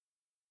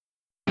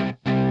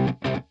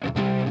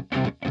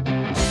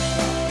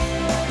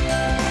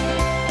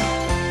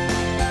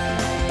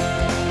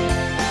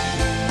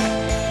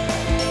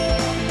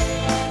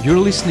You're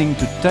listening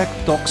to Tech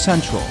Talk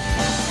Central.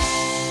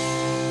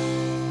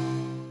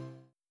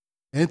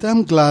 And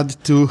I'm glad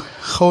to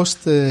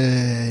host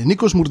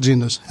Nikos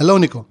Mourginos. Hello,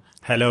 Nico.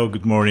 Hello,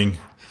 good morning.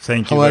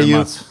 Thank you How very are you?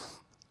 much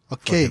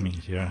Okay. for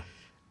coming here.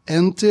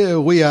 And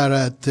we are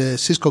at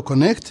Cisco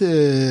Connect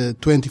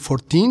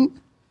 2014.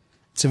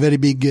 It's a very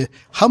big...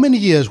 how many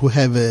years we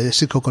have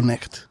Cisco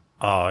Connect?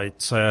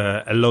 It's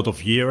a lot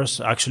of years.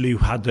 Actually,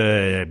 we had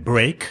a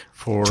break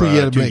for 2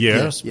 year 2 break,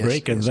 years yes,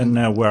 break, yes, and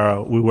then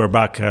we were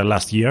back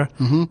last year.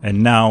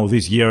 And now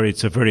this year,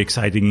 it's a very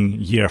exciting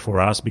year for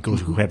us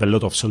because we have a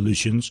lot of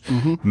solutions,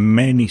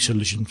 many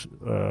solutions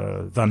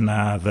than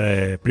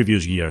the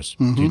previous years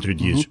to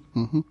introduce.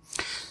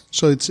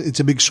 So it's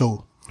a big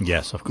show.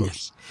 Yes, of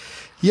course.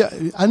 Yeah,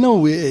 I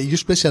know you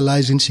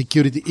specialize in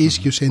security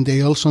issues, and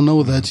I also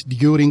know that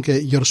during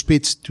your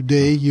speech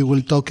today, you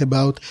will talk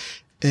about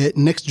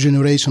next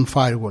generation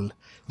firewall,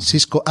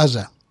 Cisco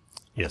ASA.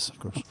 Yes, of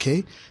course.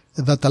 Okay,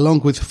 that along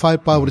with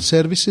firepower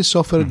services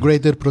offer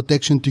greater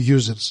protection to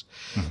users.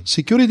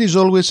 Security is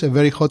always a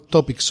very hot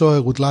topic, so I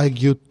would like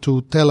you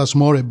to tell us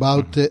more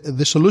about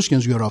the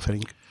solutions you're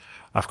offering.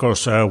 Of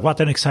course, what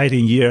an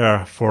exciting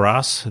year for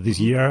us this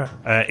year.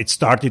 It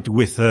started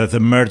with the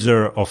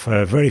merger of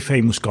a very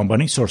famous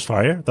company,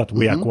 Sourcefire, that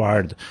we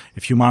acquired a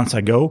few months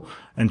ago.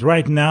 And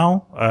right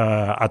now,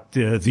 at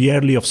the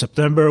early of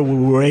September,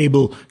 we were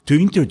able to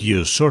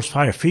introduce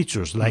Sourcefire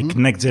features like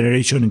next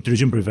generation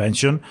intrusion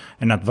prevention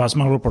and advanced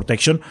malware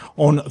protection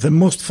on the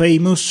most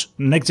famous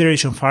next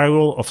generation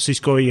firewall of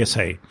Cisco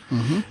ASA.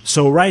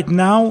 So right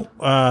now,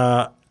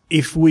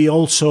 if we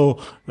also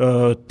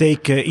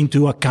take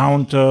into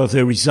account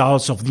the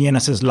results of the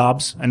NSS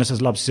Labs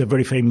is a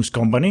very famous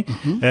company.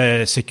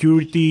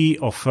 Security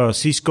of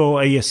Cisco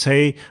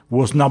ASA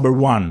was number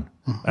one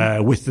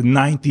with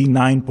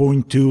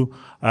 99.2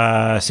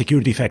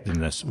 security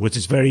effectiveness, which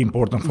is very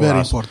important for us.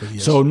 Very important,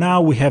 yes. So now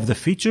we have the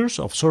features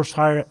of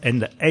Sourcefire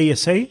and the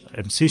ASA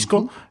and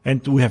Cisco,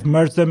 and we have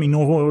merged them in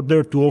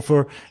order to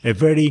offer a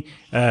very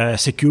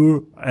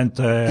secure and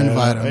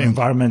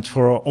environment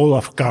for all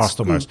of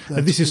customers.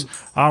 And this is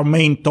our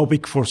main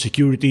topic for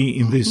security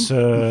in this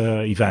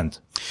event.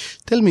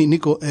 Tell me,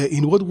 Nico,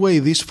 in what way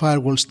this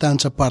firewall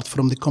stands apart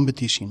from the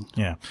competition?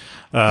 Yeah.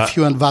 A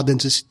few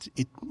advantages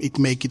it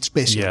make it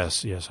special.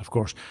 Yes, of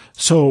course.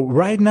 So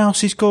right now,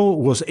 Cisco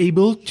was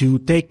able to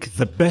take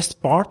the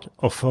best part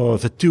of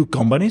the two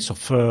companies of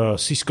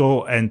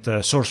Cisco and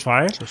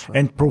Sourcefire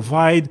and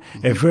provide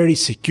a very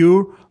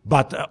secure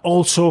but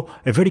also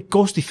a very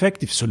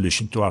cost-effective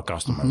solution to our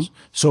customers.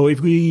 So if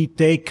we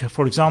take,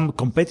 for example,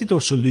 competitor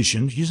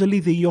solutions, usually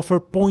they offer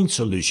point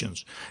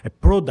solutions, a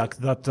product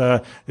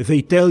that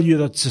they tell you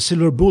that's a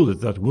silver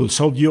bullet that will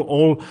solve you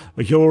all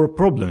your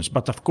problems.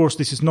 But of course,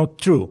 this is not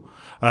true.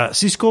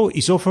 Cisco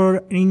is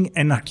offering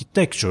an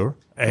architecture,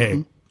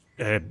 a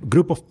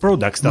group of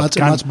products that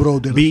much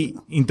broader. Be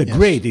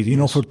integrated in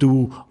order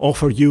to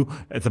offer you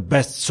the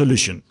best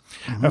solution.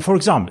 For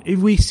example, if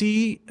we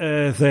see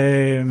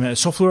the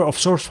software of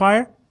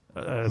Sourcefire,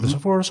 the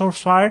software of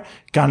Sourcefire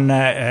can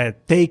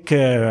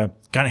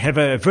have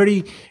a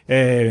very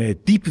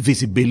deep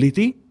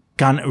visibility,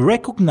 can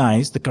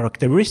recognize the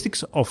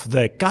characteristics of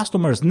the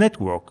customer's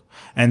network,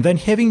 and then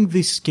having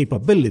this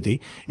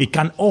capability, it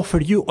can offer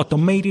you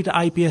automated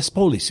IPS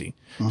policy.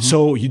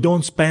 So you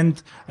don't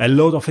spend a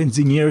lot of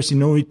engineers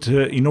in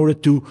order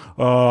to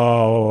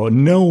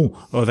know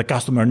the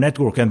customer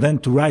network and then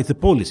to write the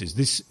policies.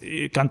 This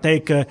can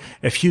take a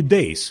few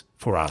days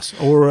for us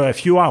or a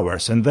few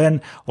hours. And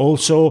then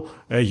also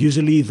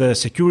usually the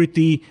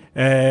security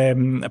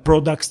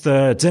products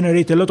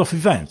generate a lot of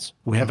events.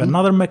 We have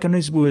another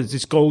mechanism which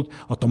is called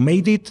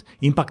automated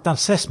impact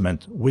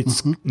assessment, which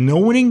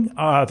knowing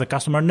the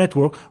customer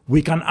network,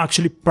 we can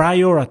actually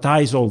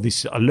prioritize all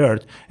this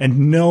alert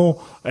and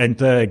know and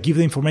give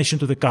the information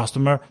to the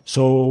customer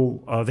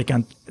so they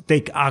can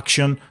take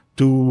action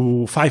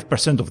to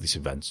 5% of these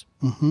events.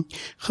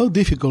 How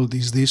difficult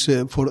is this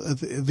for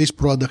this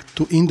product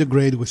to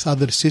integrate with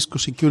other Cisco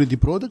security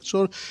products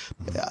or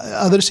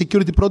other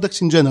security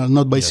products in general,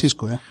 not by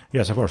Cisco? Yeah?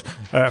 Yes, of course.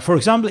 For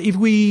example, if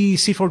we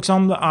see, for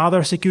example,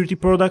 other security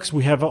products,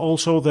 we have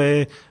also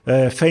the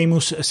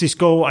famous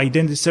Cisco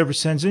Identity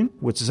Service Engine,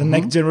 which is a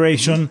next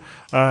generation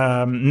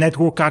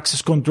network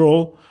access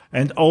control,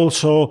 and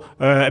also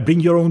bring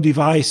your own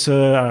device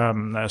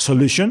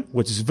solution,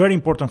 which is very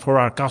important for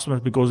our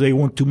customers because they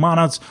want to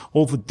manage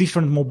all the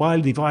different mobile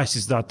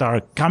devices that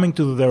are coming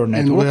to their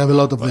network. And we have a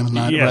lot of them right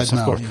now. Yes, of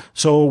course. Yeah.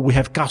 So we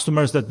have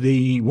customers that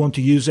they want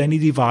to use any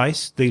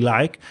device they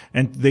like,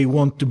 and they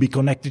want to be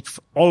connected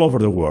all over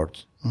the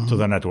world to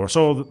the network.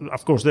 So,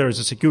 of course, there is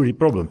a security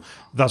problem.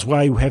 That's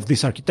why we have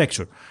this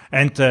architecture.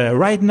 And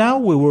right now,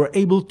 we were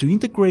able to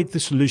integrate the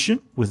solution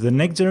with the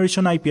next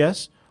generation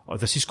IPS, or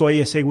the Cisco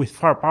ASA with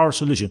firepower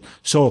solution.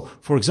 So,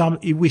 for example,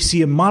 if we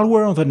see a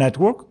malware on the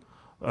network,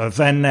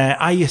 then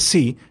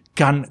ISC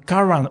can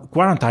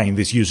quarantine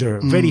this user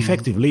very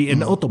effectively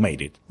and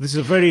automate it. This is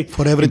a very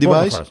for every important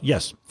device? part.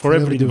 Yes, for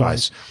every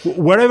device.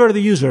 Wherever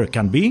the user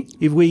can be,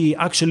 if we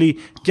actually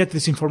get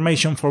this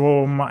information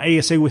from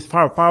ASA with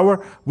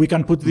firepower, we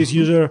can put this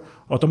user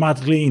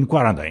automatically in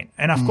quarantine.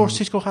 And of course,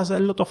 Cisco has a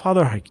lot of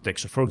other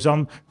architecture. For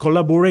example,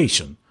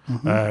 collaboration,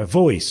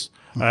 voice.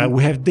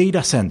 We have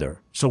data center.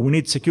 So we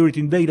need security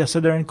in data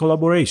center and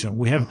collaboration.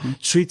 We have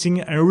switching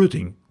and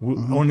routing,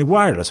 only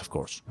wireless, of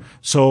course.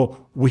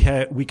 So we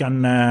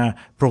can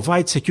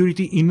provide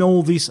security in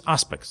all these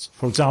aspects.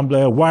 For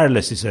example,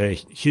 wireless is a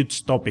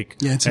huge topic.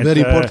 Yeah, it's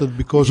very important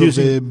because of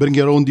the bring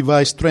your own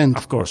device trend.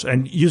 Of course.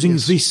 And using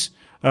this,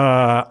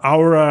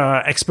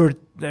 our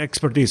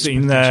expertise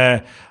in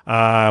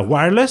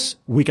wireless,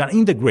 we can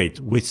integrate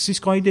with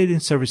Cisco Identity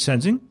and Service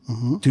Sensing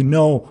to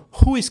know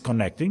who is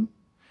connecting,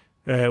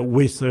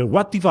 with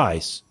what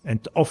device,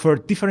 and offer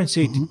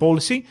differentiated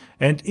policy.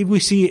 And if we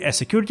see a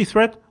security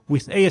threat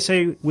with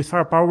ASA, with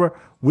firepower,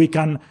 we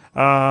can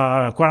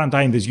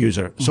quarantine this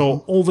user.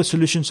 So all the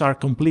solutions are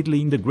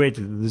completely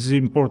integrated. This is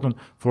important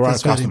for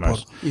That's our very customers.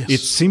 important. Yes.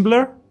 It's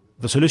simpler.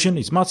 The solution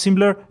is much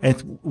simpler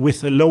and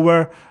with a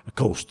lower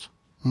cost.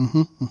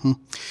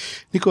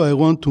 Nico, I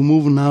want to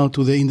move now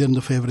to the Internet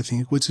of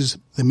Everything, which is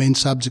the main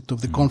subject of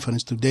the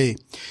conference today.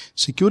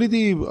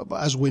 Security,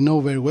 as we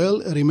know very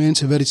well,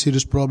 remains a very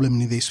serious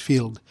problem in this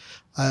field.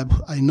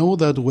 I know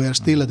that we are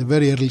still at a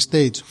very early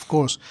stage, of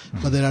course,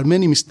 but there are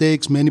many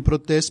mistakes, many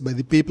protests by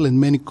the people, and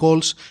many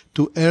calls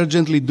to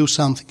urgently do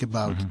something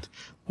about it.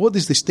 What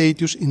is the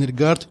status in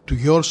regard to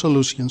your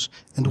solutions,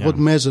 and what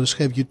measures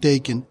have you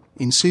taken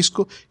in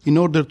Cisco in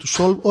order to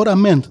solve or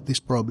amend this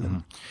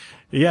problem?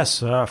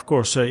 Yes, of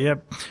course.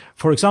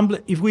 For example,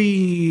 if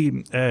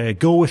we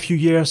go a few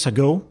years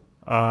ago,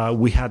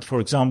 we had, for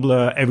example,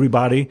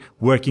 everybody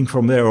working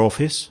from their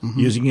office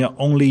using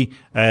only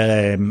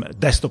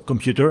desktop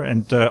computer,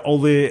 and all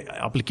the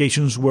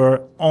applications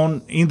were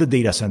in the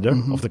data center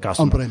of the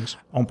customer. On-premise.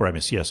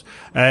 On-premise, yes.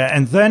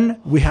 And then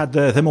we had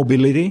the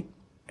mobility,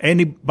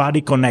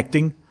 anybody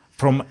connecting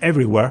from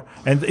everywhere.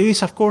 And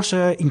this, of course,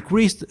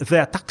 increased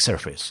the attack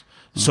surface.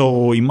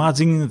 So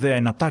imagine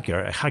an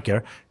attacker, a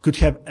hacker, could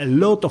have a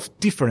lot of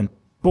different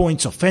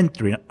points of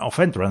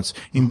entrance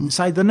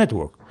inside the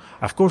network.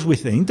 Of course,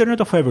 with the Internet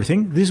of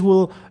Everything, this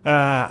will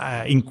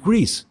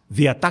increase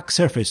the attack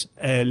surface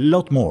a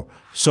lot more.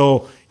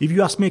 So if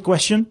you ask me a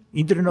question,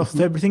 Internet of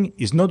Everything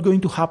is not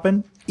going to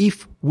happen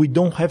if we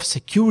don't have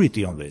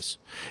security on this.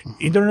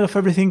 Internet of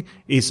Everything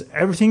is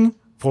everything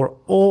for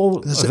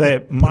all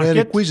the market.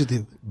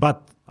 Prerequisite.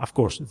 But of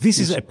course, this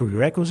is a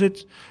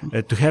prerequisite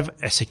to have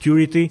a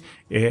security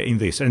in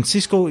this. And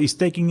Cisco is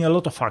taking a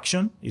lot of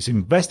action, is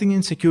investing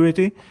in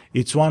security.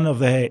 It's one of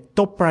the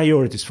top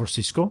priorities for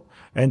Cisco.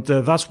 And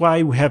that's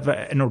why we have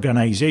an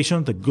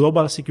organization, the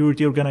Global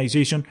Security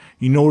Organization,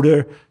 in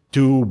order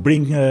to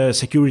bring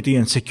security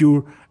and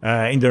secure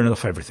Internet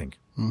of Everything.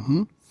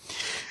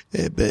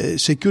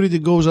 Security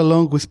goes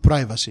along with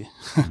privacy.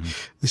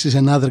 This is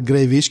another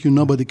grave issue.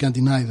 Nobody can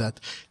deny that.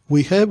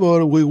 We have,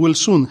 or we will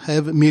soon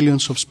have,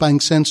 millions of spying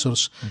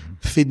sensors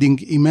feeding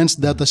immense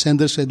data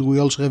centers, and we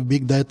also have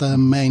big data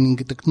mining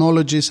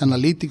technologies,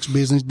 analytics,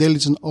 business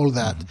intelligence, all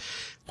that.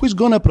 Who is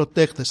going to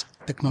protect us,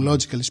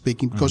 technologically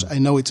speaking? Because I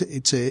know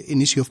it's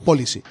an issue of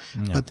policy,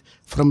 but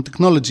from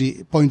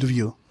technology point of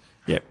view.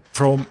 Yeah,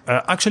 from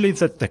actually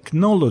the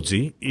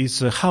technology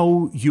is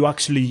how you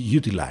actually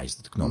utilize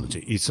the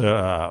technology. It's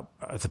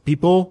the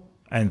people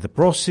and the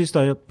process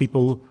that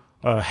people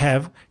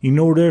have in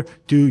order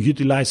to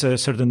utilize a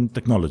certain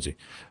technology.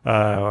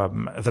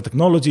 The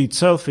technology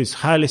itself is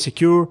highly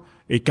secure.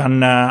 It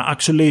can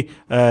actually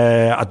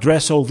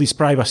address all these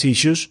privacy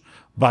issues,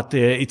 but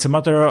it's a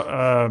matter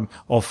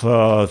of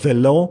the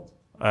law.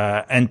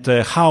 And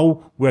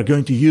how we're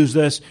going to use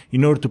this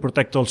in order to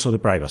protect also the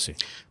privacy.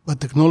 But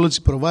technology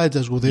provides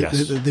us with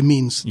the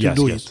means to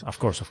do it. Of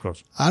course.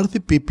 Are the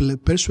people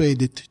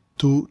persuaded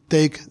to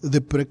take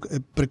the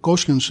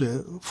precautions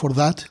for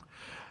that?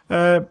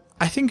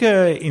 I think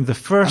in the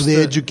first... Are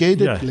they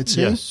educated, let's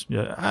say? Yes.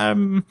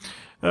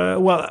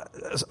 Well,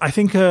 I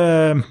think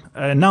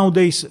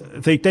nowadays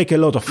they take a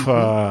lot of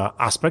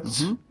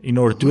aspects in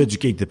order to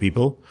educate the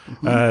people.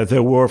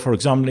 There were, for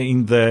example,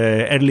 in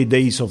the early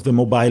days of the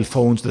mobile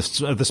phones, the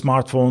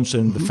smartphones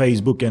and the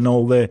Facebook and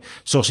all the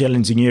social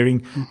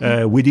engineering,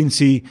 we didn't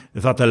see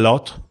that a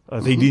lot.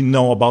 They didn't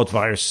know about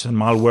virus and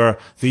malware.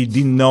 They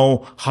didn't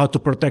know how to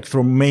protect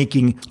from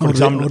making, for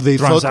example,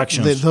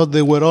 transactions. They thought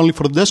they were only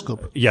for desktop.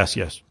 Yes.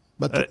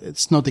 But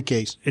it's not the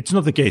case. It's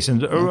not the case.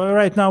 And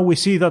right now we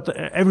see that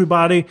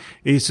everybody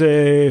is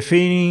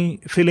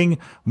feeling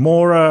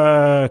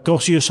more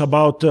cautious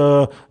about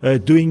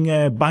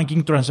doing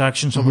banking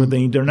transactions over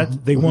the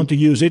internet. They want to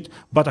use it,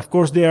 but of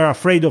course they are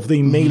afraid of the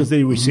emails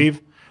they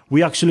receive.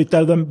 We actually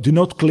tell them, do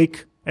not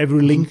click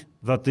every link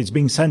that is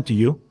being sent to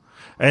you.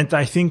 And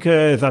I think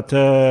that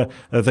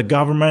the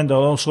government,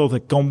 also the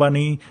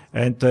company,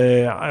 and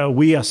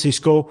we as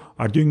Cisco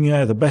are doing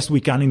the best we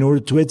can in order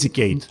to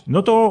educate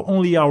not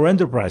only our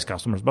enterprise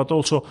customers, but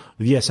also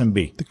the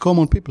SMB. The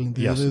common people in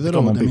the, Yes, the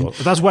common road. people.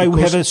 That's why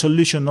we have a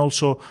solution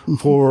also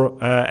for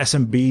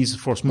SMBs,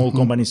 for small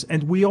companies.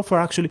 And we offer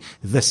actually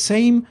the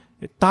same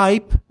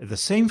type, the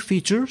same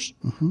features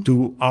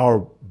to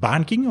our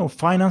banking or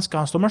finance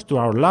customers, to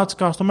our large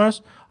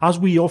customers, as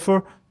we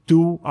offer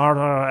to our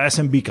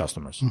SMB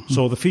customers.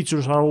 So the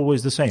features are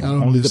always the same.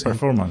 Only the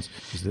performance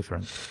is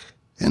different.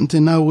 And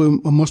now we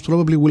most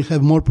probably will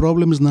have more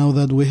problems now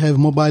that we have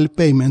mobile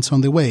payments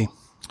on the way.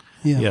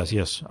 Yeah.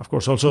 Yes. Of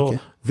course. Also,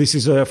 this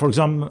is, for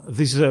example,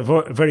 this is a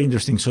very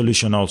interesting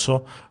solution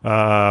also.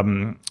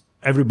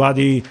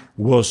 Everybody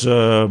was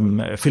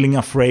feeling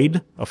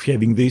afraid of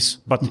having this.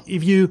 But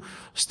if you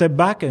step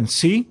back and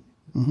see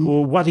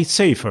what is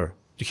safer,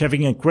 to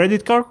having a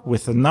credit card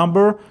with a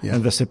number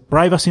and there's a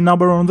privacy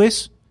number on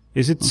this,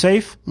 is it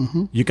safe?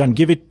 You can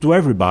give it to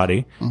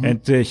everybody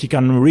and he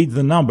can read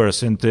the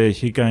numbers and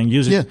he can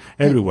use it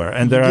everywhere.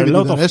 And there are a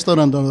lot of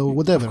restaurant or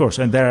whatever. Of course.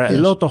 And there are a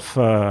lot of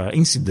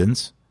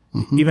incidents,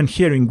 even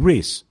here in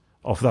Greece,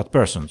 of that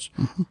person's.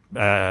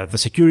 The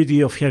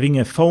security of having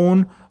a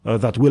phone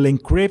that will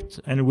encrypt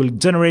and will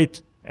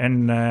generate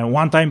an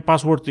one-time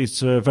password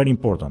is very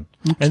important.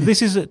 And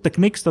this is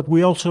techniques that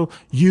we also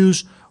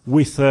use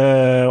with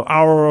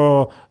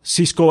our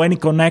Cisco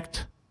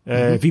AnyConnect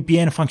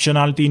VPN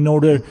functionality in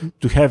order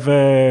to have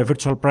a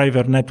virtual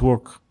private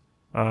network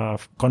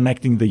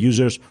connecting the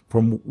users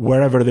from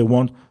wherever they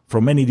want,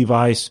 from any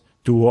device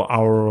to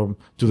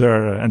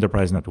their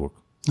enterprise network.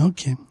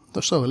 Okay.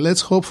 So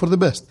let's hope for the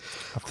best.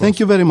 Thank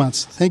you very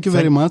much. Thank you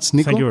very much,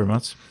 Nico. Thank you very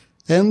much.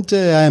 And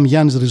I am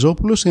Yannis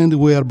Rizopoulos, and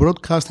we are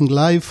broadcasting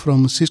live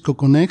from Cisco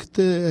Connect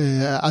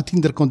at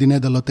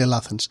Intercontinental Hotel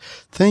Athens.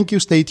 Thank you.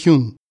 Stay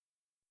tuned.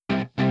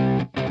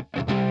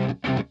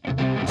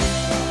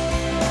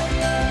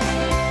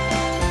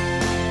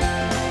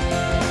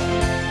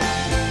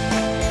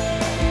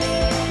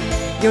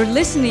 You're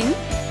listening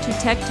to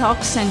Tech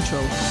Talk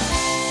Central.